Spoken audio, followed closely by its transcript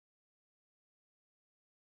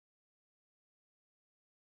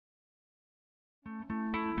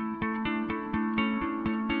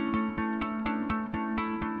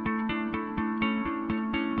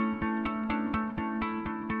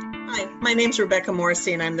Hi, my name's Rebecca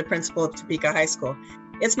Morrissey, and I'm the principal of Topeka High School.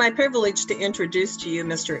 It's my privilege to introduce to you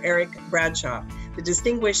Mr. Eric Bradshaw, the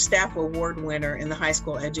Distinguished Staff Award winner in the High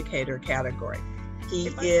School Educator category. He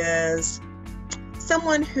is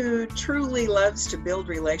someone who truly loves to build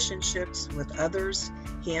relationships with others.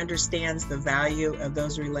 He understands the value of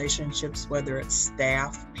those relationships, whether it's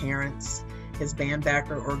staff, parents, his band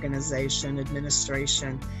backer organization,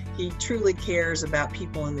 administration. He truly cares about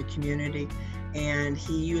people in the community, and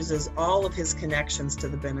he uses all of his connections to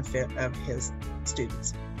the benefit of his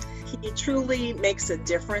students. He truly makes a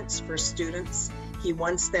difference for students. He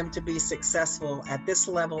wants them to be successful at this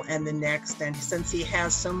level and the next, and since he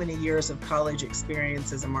has so many years of college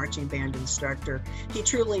experience as a marching band instructor, he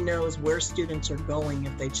truly knows where students are going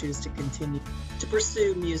if they choose to continue to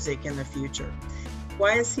pursue music in the future.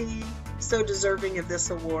 Why is he so deserving of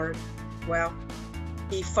this award? Well,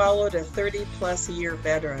 he followed a 30-plus year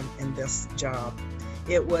veteran in this job.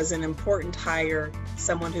 It was an important hire,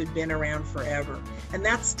 someone who'd been around forever. And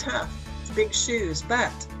that's tough. It's big shoes,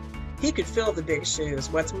 but he could fill the big shoes.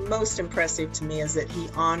 What's most impressive to me is that he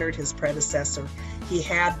honored his predecessor. He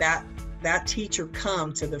had that teacher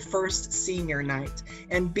come to the first senior night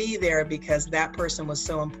and be there because that person was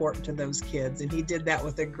so important to those kids. And he did that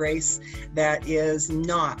with a grace that is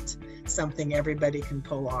not something everybody can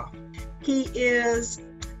pull off. He is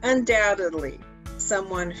undoubtedly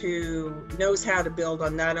someone who knows how to build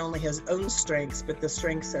on not only his own strengths, but the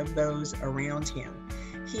strengths of those around him.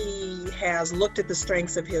 He has looked at the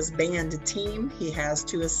strengths of his band team. He has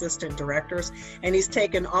 2 assistant directors, and he's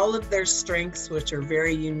taken all of their strengths, which are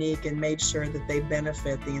very unique, and made sure that they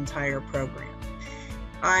benefit the entire program.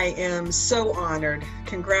 I am so honored.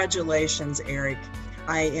 Congratulations, Eric.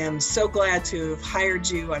 I am so glad to have hired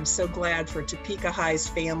you. I'm so glad for Topeka High's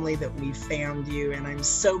family that we found you, and I'm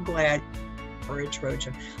so glad for a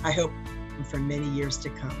Trojan. I hope for many years to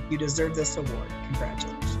come. You deserve this award.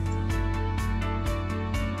 Congratulations.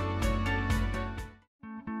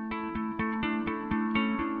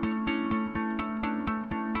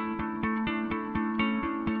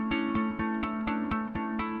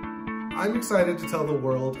 I'm excited to tell the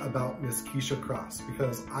world about Miss Keisha Cross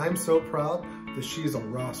because I'm so proud that she's a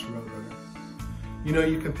Ross Roadrunner. You know,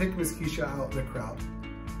 you can pick Miss Keisha out in the crowd.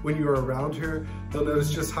 When you're around her, you'll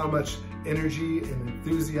notice just how much energy and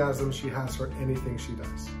enthusiasm she has for anything she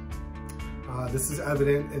does. This is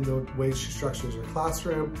evident in the way she structures her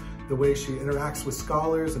classroom, the way she interacts with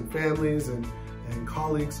scholars and families and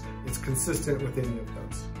colleagues. It's consistent with any of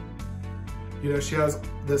those. You know, she has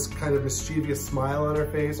this kind of mischievous smile on her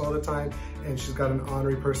face all the time, and she's got an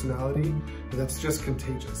ornery personality that's just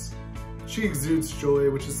contagious. She exudes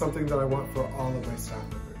joy, which is something that I want for all of my staff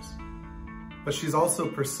members. But she's also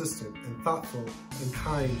persistent and thoughtful and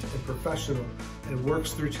kind and professional and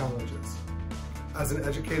works through challenges. As an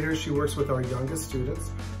educator, she works with our youngest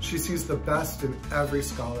students. She sees the best in every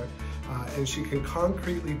scholar, and she can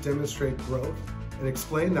concretely demonstrate growth and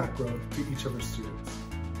explain that growth to each of her students.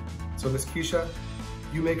 So Ms. Keisha,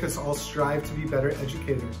 you make us all strive to be better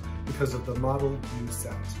educators because of the model you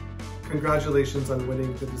set. Congratulations on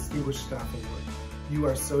winning the Distinguished Staff Award. You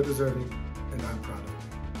are so deserving, and I'm proud of you.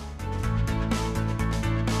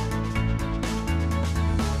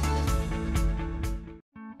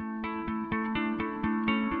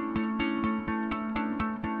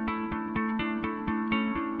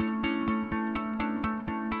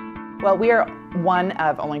 Well, we are one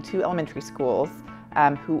of only 2 elementary schools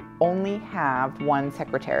who only have 1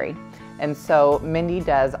 secretary. And so Mindy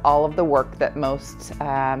does all of the work that most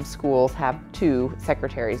schools have 2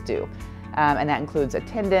 secretaries do. And that includes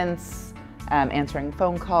attendance, answering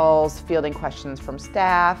phone calls, fielding questions from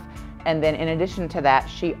staff. And then in addition to that,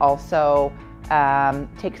 she also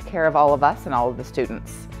takes care of all of us and all of the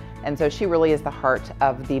students. And so she really is the heart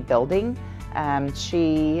of the building.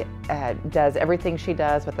 She does everything she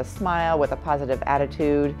does with a smile, with a positive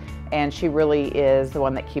attitude, and she really is the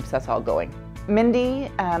one that keeps us all going. Mindy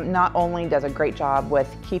not only does a great job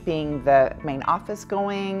with keeping the main office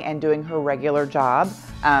going and doing her regular job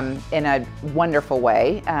in a wonderful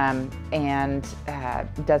way, and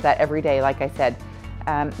does that every day, like I said,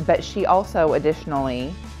 but she also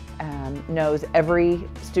additionally knows every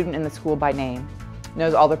student in the school by name,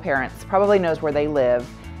 knows all their parents, probably knows where they live.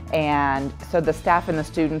 And so the staff and the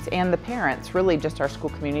students and the parents, really just our school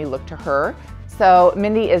community, look to her. So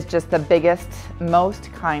Mindy is just the biggest,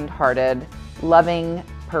 most kind-hearted, loving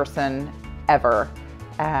person ever.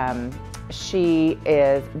 She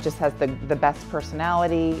just has the best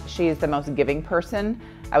personality. She is the most giving person.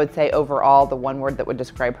 I would say overall, the one word that would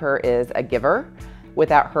describe her is a giver.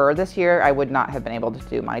 Without her this year, I would not have been able to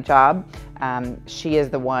do my job. She is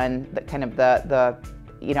the one that kind of the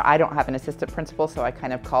I don't have an assistant principal, so I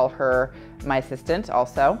kind of call her my assistant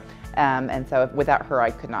also. And so without her,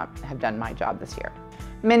 I could not have done my job this year.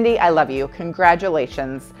 Mindy, I love you.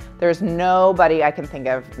 Congratulations. There's nobody I can think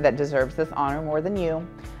of that deserves this honor more than you.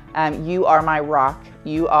 You are my rock.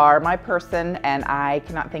 You are my person, and I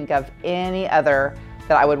cannot think of any other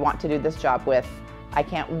that I would want to do this job with. I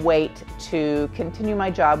can't wait to continue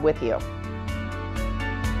my job with you.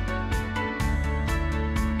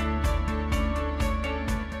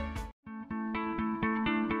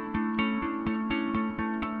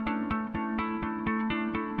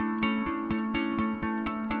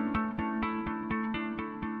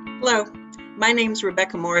 Hello, my name is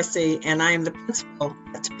Rebecca Morrissey, and I am the principal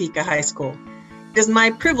at Topeka High School. It is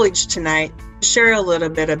my privilege tonight to share a little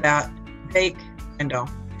bit about Jake Grindle.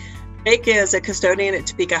 Jake is a custodian at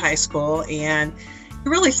Topeka High School, and he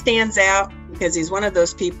really stands out because he's one of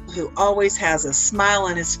those people who always has a smile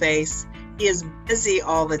on his face. He is busy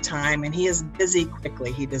all the time, and he is busy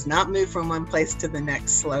quickly. He does not move from one place to the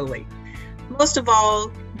next slowly. Most of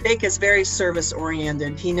all, Jake is very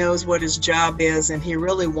service-oriented. He knows what his job is, and he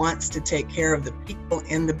really wants to take care of the people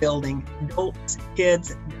in the building. Adults,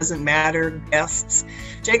 kids, doesn't matter, guests.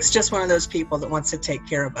 Jake's just one of those people that wants to take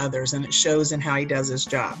care of others, and it shows in how he does his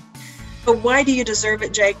job. But why do you deserve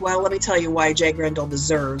it, Jake? Well, let me tell you why Jake Grindle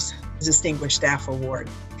deserves the Distinguished Staff Award.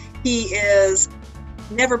 He is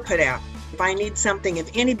never put out. If I need something, if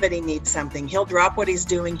anybody needs something, he'll drop what he's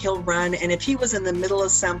doing, he'll run. And if he was in the middle of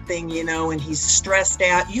something, and he's stressed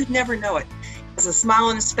out, you'd never know it. He has a smile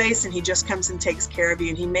on his face, and he just comes and takes care of you,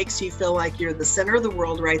 and he makes you feel like you're the center of the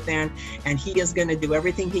world right then, and he is going to do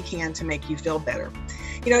everything he can to make you feel better.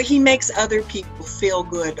 He makes other people feel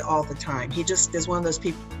good all the time. He just is one of those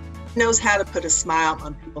people who knows how to put a smile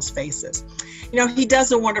on people's faces. He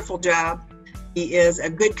does a wonderful job. He is a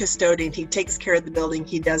good custodian. He takes care of the building.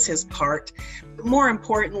 He does his part. But more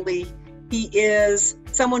importantly, he is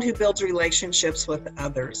someone who builds relationships with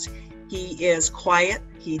others. He is quiet.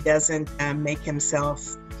 He doesn't make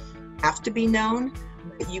himself have to be known,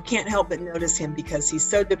 but you can't help but notice him because he's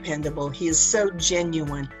so dependable. He is so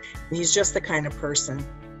genuine. And he's just the kind of person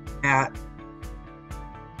that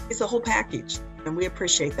he's a whole package. And we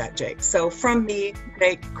appreciate that, Jake. So from me,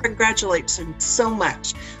 Jake, congratulations so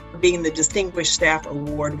much for being the Distinguished Staff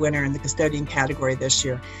Award winner in the custodian category this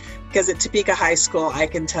year. Because at Topeka High School, I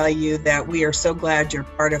can tell you that we are so glad you're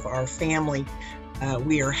part of our family.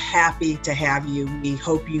 We are happy to have you. We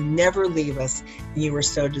hope you never leave us. And you are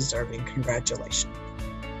so deserving. Congratulations.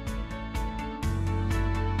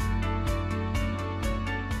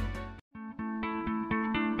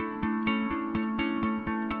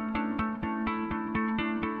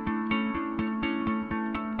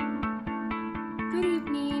 Good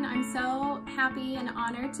evening. I'm so happy and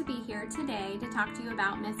honored to be here today to talk to you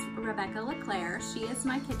about Miss Rebecca LeClaire. She is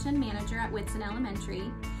my kitchen manager at Whitson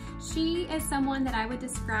Elementary. She is someone that I would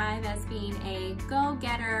describe as being a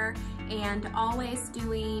go-getter and always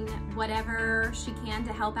doing whatever she can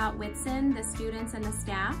to help out Whitson, the students and the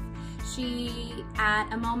staff. She,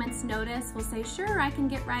 at a moment's notice, will say, sure, I can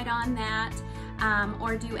get right on that,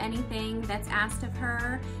 or do anything that's asked of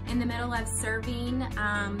her. In the middle of serving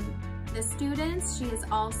the students, she is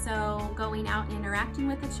also going out and interacting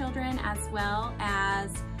with the children, as well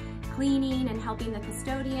as cleaning and helping the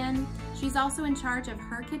custodian. She's also in charge of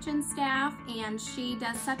her kitchen staff, and she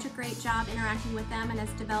does such a great job interacting with them and has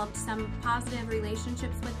developed some positive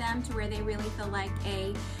relationships with them to where they really feel like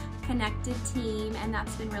a connected team, and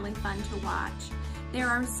that's been really fun to watch. There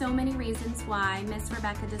are so many reasons why Miss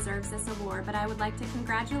Rebecca deserves this award, but I would like to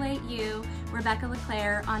congratulate you, Rebecca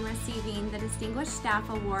LeClaire, on receiving the Distinguished Staff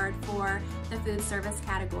Award for the food service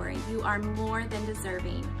category. You are more than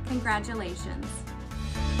deserving. Congratulations.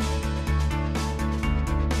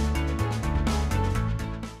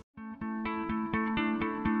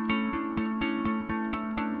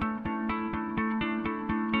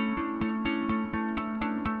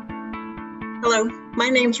 Hello, my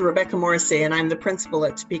name's Rebecca Morrissey, and I'm the principal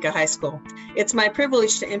at Topeka High School. It's my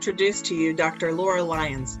privilege to introduce to you Dr. Laura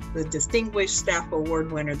Lyons, the Distinguished Staff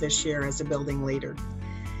Award winner this year as a building leader.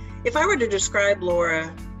 If I were to describe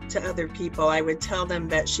Laura to other people, I would tell them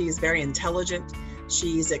that she's very intelligent.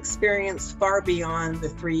 She's experienced far beyond the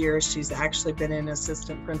 3 years she's actually been in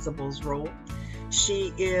assistant principal's role.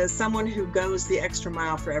 She is someone who goes the extra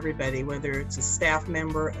mile for everybody, whether it's a staff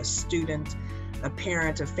member, a student, a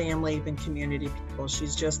parent, a family, even community people.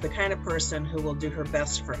 She's just the kind of person who will do her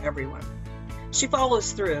best for everyone. She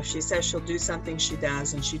follows through. If she says she'll do something, she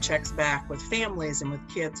does, and she checks back with families and with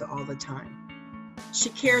kids all the time. She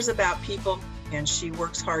cares about people, and she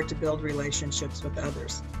works hard to build relationships with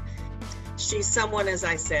others. She's someone, as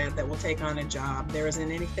I said, that will take on a job. There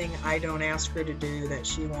isn't anything I don't ask her to do that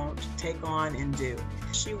she won't take on and do.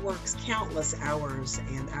 She works countless hours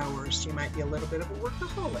and hours. She might be a little bit of a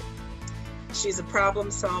workaholic. She's a problem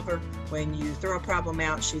solver. When you throw a problem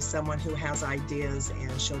out, she's someone who has ideas,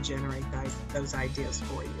 and she'll generate those ideas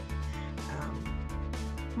for you.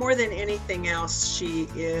 More than anything else, she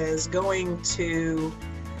is going to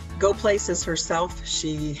go places herself.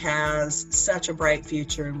 She has such a bright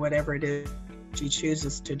future in whatever it is she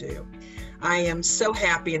chooses to do. I am so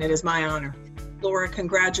happy, and it is my honor. Laura,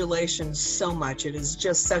 congratulations so much. It is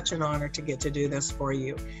just such an honor to get to do this for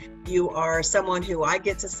you. You are someone who I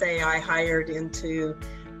get to say I hired into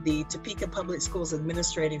the Topeka Public Schools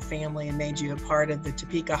administrative family and made you a part of the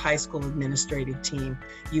Topeka High School administrative team.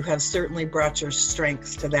 You have certainly brought your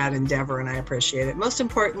strengths to that endeavor, and I appreciate it. Most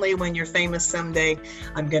importantly, when you're famous someday,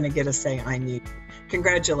 I'm going to get to say I need you.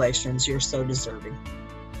 Congratulations, you're so deserving.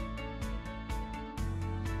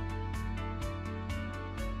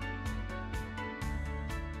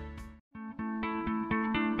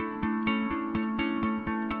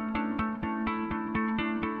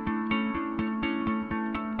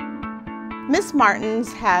 Ms.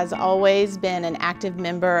 Martins has always been an active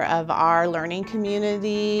member of our learning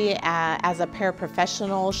community. As a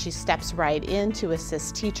paraprofessional, she steps right in to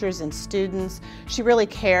assist teachers and students. She really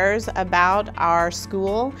cares about our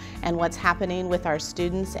school and what's happening with our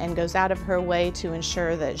students, and goes out of her way to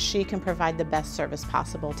ensure that she can provide the best service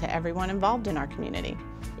possible to everyone involved in our community.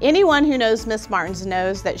 Anyone who knows Ms. Martins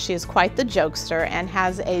knows that she is quite the jokester and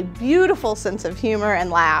has a beautiful sense of humor and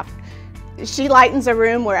laugh. She lightens a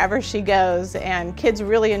room wherever she goes, and kids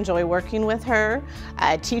really enjoy working with her.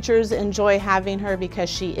 Teachers enjoy having her because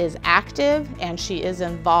she is active and she is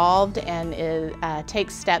involved and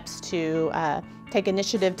takes steps to take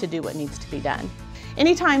initiative to do what needs to be done.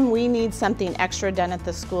 Anytime we need something extra done at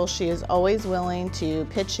the school, she is always willing to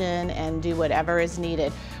pitch in and do whatever is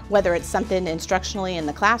needed, whether it's something instructionally in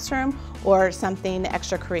the classroom or something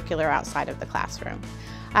extracurricular outside of the classroom.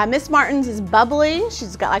 Ms. Martins is bubbly.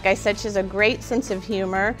 She's got, like I said, she has a great sense of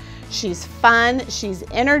humor. She's fun, she's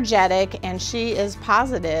energetic, and she is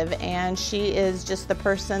positive, and she is just the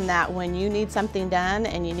person that when you need something done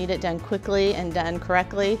and you need it done quickly and done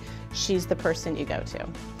correctly, she's the person you go to.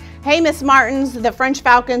 Hey, Ms. Martins, the French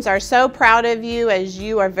Falcons are so proud of you, as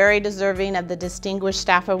you are very deserving of the Distinguished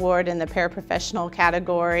Staff Award in the paraprofessional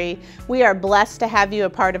category. We are blessed to have you a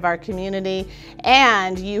part of our community,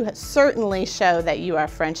 and you certainly show that you are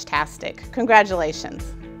French-tastic.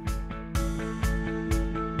 Congratulations.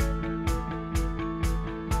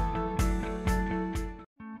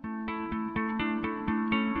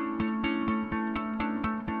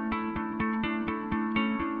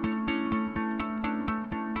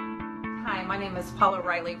 Hi, my name is Paula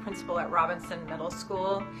Riley, principal at Robinson Middle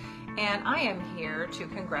School, and I am here to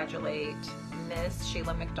congratulate Miss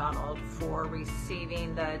Sheila McDonald for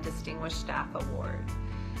receiving the Distinguished Staff Award.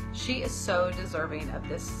 She is so deserving of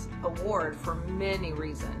this award for many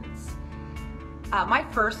reasons. My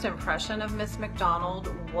first impression of Miss McDonald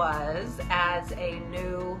was as a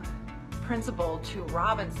new principal to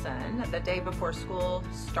Robinson. The day before school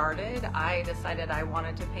started, I decided I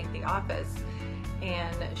wanted to paint the office.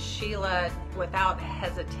 And Sheila, without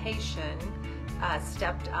hesitation,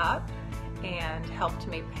 stepped up and helped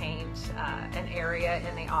me paint an area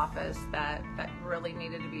in the office that really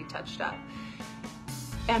needed to be touched up.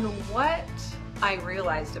 And what I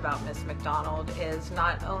realized about Miss McDonald is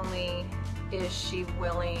not only is she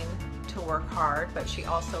willing to work hard, but she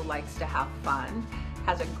also likes to have fun,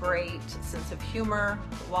 has a great sense of humor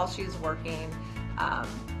while she's working.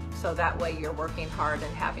 So that way you're working hard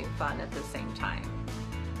and having fun at the same time.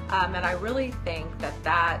 And I really think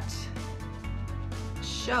that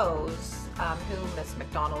shows who Miss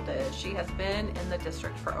McDonald is. She has been in the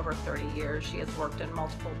district for over 30 years. She has worked in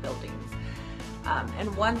multiple buildings.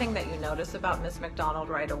 And one thing that you notice about Miss McDonald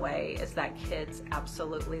right away is that kids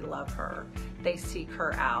absolutely love her. They seek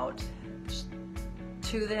her out.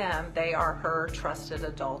 To them, they are her trusted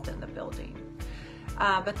adult in the building.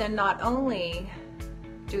 But then not only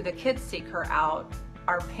do the kids seek her out,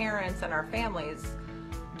 our parents and our families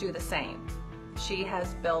do the same. She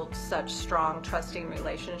has built such strong, trusting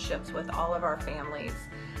relationships with all of our families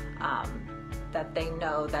that they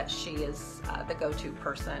know that she is the go-to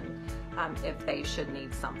person if they should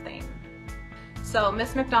need something. So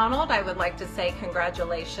Miss McDonald, I would like to say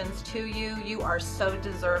congratulations to you. You are so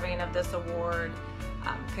deserving of this award.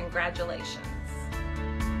 Congratulations.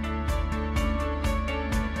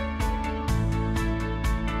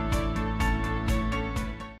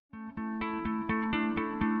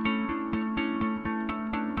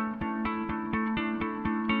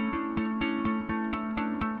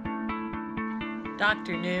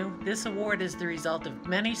 Dr. New, this award is the result of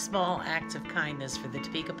many small acts of kindness for the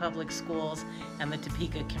Topeka Public Schools and the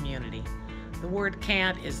Topeka community. The word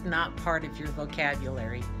can't is not part of your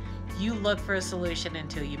vocabulary. You look for a solution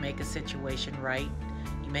until you make a situation right.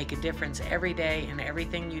 You make a difference every day in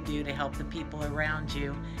everything you do to help the people around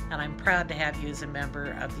you, and I'm proud to have you as a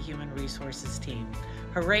member of the Human Resources team.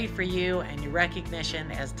 Hooray for you and your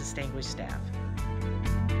recognition as distinguished staff.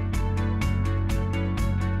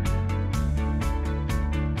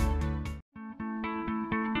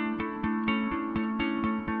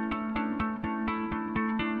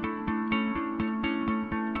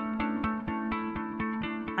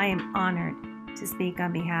 I am honored to speak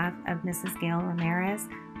on behalf of Mrs. Gail Ramirez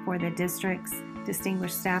for the district's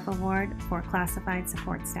Distinguished Staff Award for Classified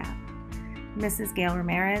Support Staff. Mrs. Gail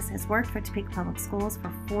Ramirez has worked for Topeka Public Schools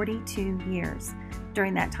for 42 years.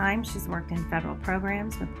 During that time, she's worked in federal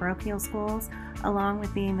programs with parochial schools, along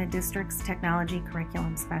with being the district's technology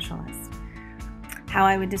curriculum specialist. How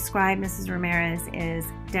I would describe Mrs. Ramirez is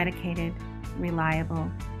dedicated, reliable,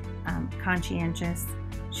 conscientious.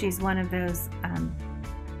 She's one of those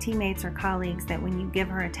teammates or colleagues that when you give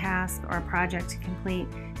her a task or a project to complete,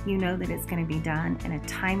 you know that it's going to be done in a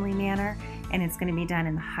timely manner and it's going to be done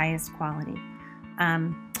in the highest quality.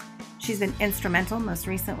 She's been instrumental most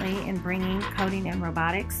recently in bringing coding and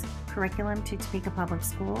robotics curriculum to Topeka Public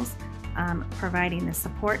Schools, providing the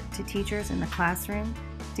support to teachers in the classroom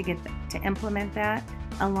to implement that,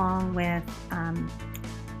 along with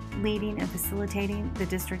leading and facilitating the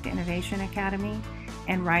District Innovation Academy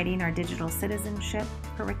and writing our digital citizenship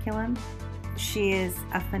curriculum. She is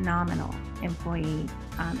a phenomenal employee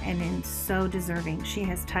and is so deserving. She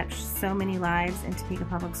has touched so many lives in Topeka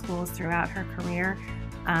Public Schools throughout her career,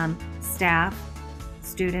 staff,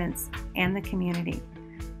 students, and the community.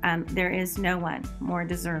 There is no one more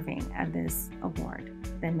deserving of this award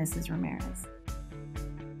than Mrs. Ramirez.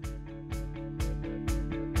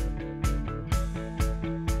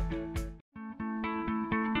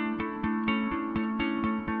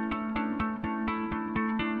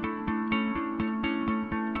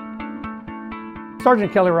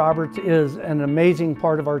 Sergeant Kelly Roberts is an amazing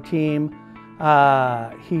part of our team.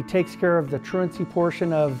 He takes care of the truancy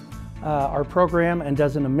portion of our program and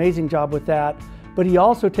does an amazing job with that. But he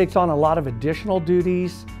also takes on a lot of additional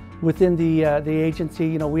duties within the agency.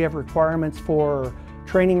 You know, we have requirements for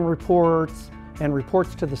training reports and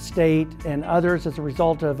reports to the state and others as a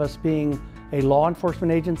result of us being a law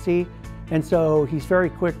enforcement agency. And so he's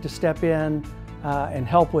very quick to step in and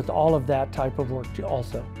help with all of that type of work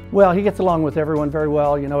also. Well, he gets along with everyone very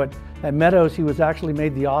well. You know, at Meadows, he was actually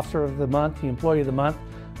made the Officer of the Month, the Employee of the Month,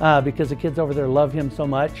 because the kids over there love him so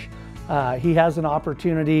much. He has an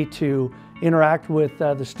opportunity to interact with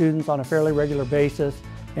the students on a fairly regular basis,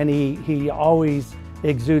 and he always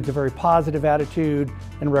exudes a very positive attitude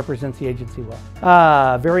and represents the agency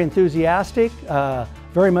well. Very enthusiastic,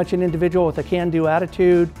 very much an individual with a can-do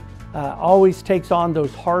attitude, always takes on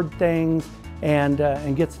those hard things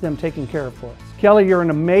and gets them taken care of for us. Kelly, you're an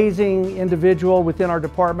amazing individual within our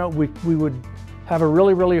department. We would have a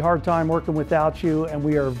really, really hard time working without you, and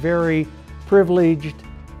we are very privileged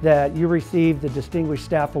that you received the Distinguished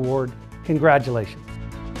Staff Award. Congratulations.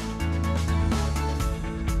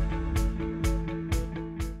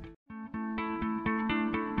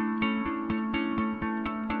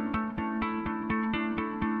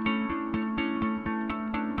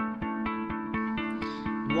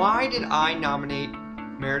 Why did I nominate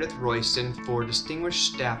Meredith Royston for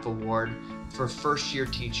Distinguished Staff Award for First Year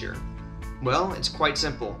Teacher? Well, it's quite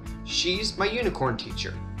simple. She's my unicorn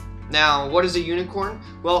teacher. Now, what is a unicorn?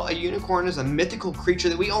 Well, a unicorn is a mythical creature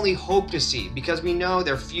that we only hope to see because we know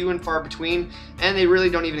they're few and far between and they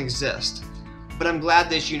really don't even exist. But I'm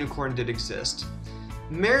glad this unicorn did exist.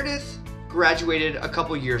 Meredith graduated a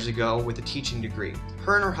couple years ago with a teaching degree.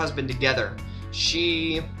 Her and her husband together.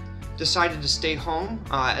 She decided to stay home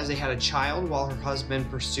as they had a child while her husband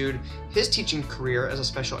pursued his teaching career as a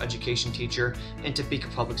special education teacher in Topeka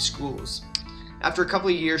Public Schools. After a couple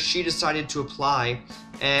of years, she decided to apply,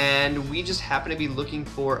 and we just happened to be looking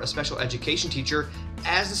for a special education teacher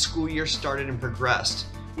as the school year started and progressed.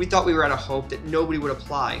 We thought we were out of hope that nobody would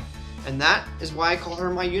apply, and that is why I call her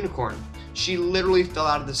my unicorn. She literally fell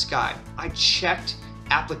out of the sky. I checked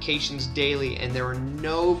applications daily, and there were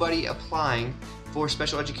nobody applying for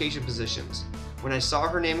special education positions. When I saw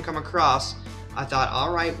her name come across, I thought,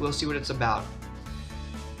 all right, we'll see what it's about.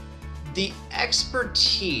 The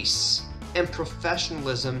expertise and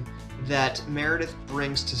professionalism that Meredith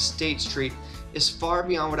brings to State Street is far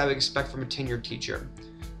beyond what I would expect from a tenured teacher.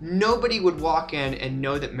 Nobody would walk in and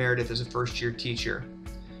know that Meredith is a first-year teacher.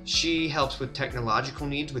 She helps with technological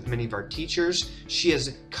needs with many of our teachers. She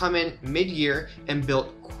has come in mid-year and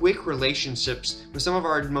built quick relationships with some of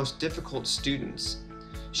our most difficult students.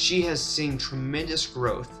 She has seen tremendous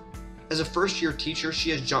growth. As a first-year teacher, she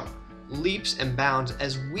has jumped leaps and bounds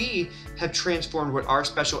as we have transformed what our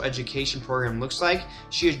special education program looks like.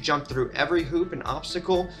 She has jumped through every hoop and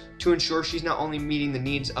obstacle to ensure she's not only meeting the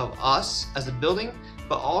needs of us as a building,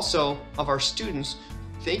 but also of our students.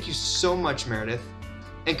 Thank you so much, Meredith,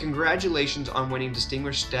 and congratulations on winning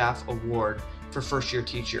Distinguished Staff Award for First Year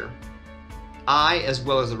Teacher. I, as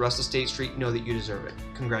well as the rest of State Street, know that you deserve it.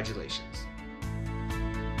 Congratulations.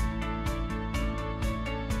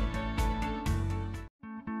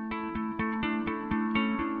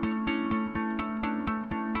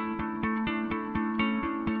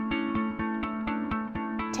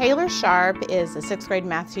 Taylor Sharp is a 6th grade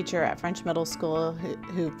math teacher at French Middle School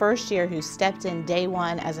who first year who stepped in day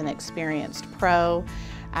one as an experienced pro.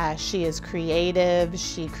 She is creative,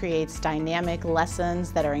 she creates dynamic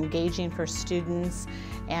lessons that are engaging for students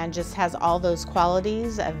and just has all those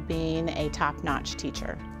qualities of being a top-notch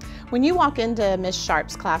teacher. When you walk into Ms.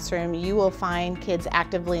 Sharp's classroom, you will find kids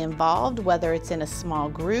actively involved, whether it's in a small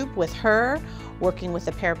group with her, working with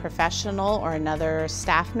a paraprofessional or another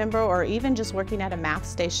staff member, or even just working at a math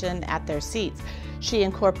station at their seats. She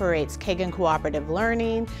incorporates Kagan cooperative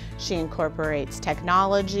learning, she incorporates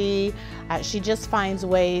technology, she just finds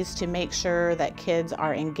ways to make sure that kids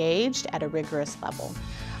are engaged at a rigorous level.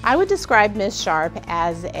 I would describe Ms. Sharp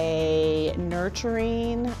as a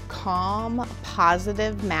nurturing, calm,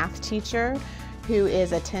 positive math teacher who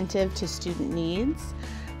is attentive to student needs,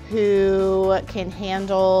 who can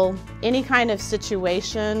handle any kind of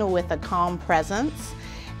situation with a calm presence,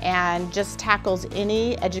 and just tackles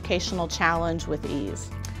any educational challenge with ease.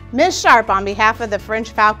 Ms. Sharp, on behalf of the French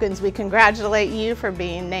Falcons, we congratulate you for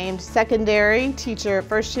being named Secondary Teacher,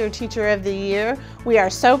 First Year Teacher of the Year. We are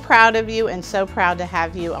so proud of you and so proud to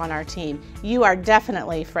have you on our team. You are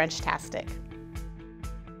definitely French-tastic.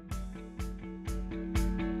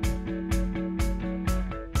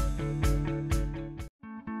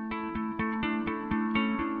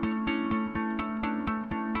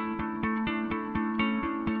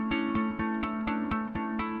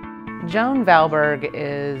 Joan Valberg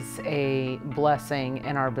is a blessing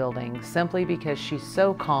in our building simply because she's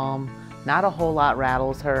so calm, not a whole lot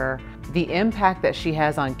rattles her. The impact that she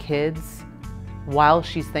has on kids while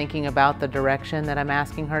she's thinking about the direction that I'm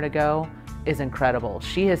asking her to go is incredible.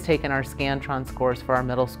 She has taken our Scantron scores for our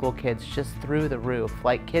middle school kids just through the roof,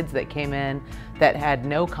 like kids that came in that had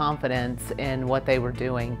no confidence in what they were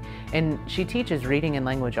doing. And she teaches reading and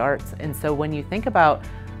language arts. And so when you think about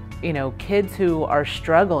kids who are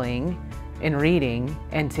struggling in reading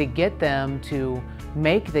and to get them to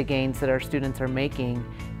make the gains that our students are making,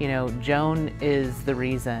 Joan is the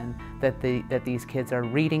reason that these kids are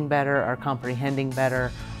reading better, are comprehending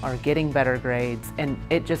better, are getting better grades, and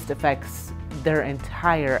it just affects their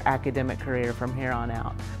entire academic career from here on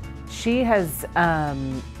out. She has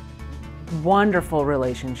wonderful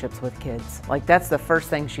relationships with kids. Like, that's the first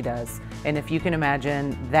thing she does. And if you can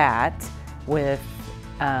imagine that with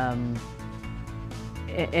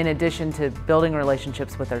in addition to building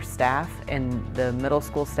relationships with her staff and the middle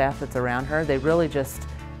school staff that's around her,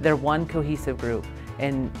 they're one cohesive group.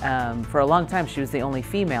 And for a long time, she was the only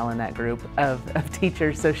female in that group of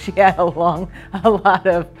teachers, so she had a lot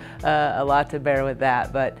to bear with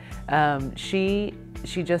that. But she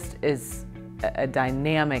just is a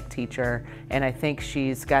dynamic teacher, and I think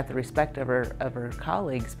she's got the respect of her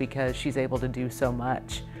colleagues because she's able to do so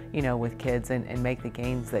much with kids and make the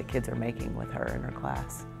gains that kids are making with her in her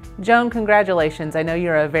class. Joan, congratulations. I know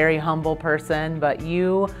you're a very humble person, but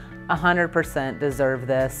you 100% deserve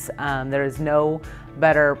this. There is no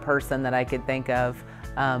better person that I could think of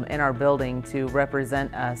in our building to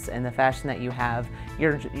represent us in the fashion that you have.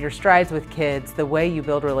 Your strides with kids, the way you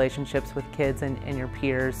build relationships with kids and your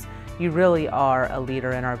peers, you really are a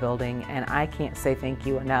leader in our building, and I can't say thank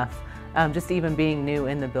you enough. Just even being new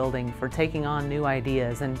in the building, for taking on new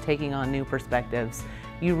ideas and taking on new perspectives.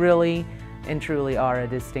 You really and truly are a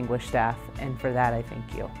distinguished staff, and for that I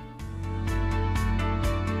thank you.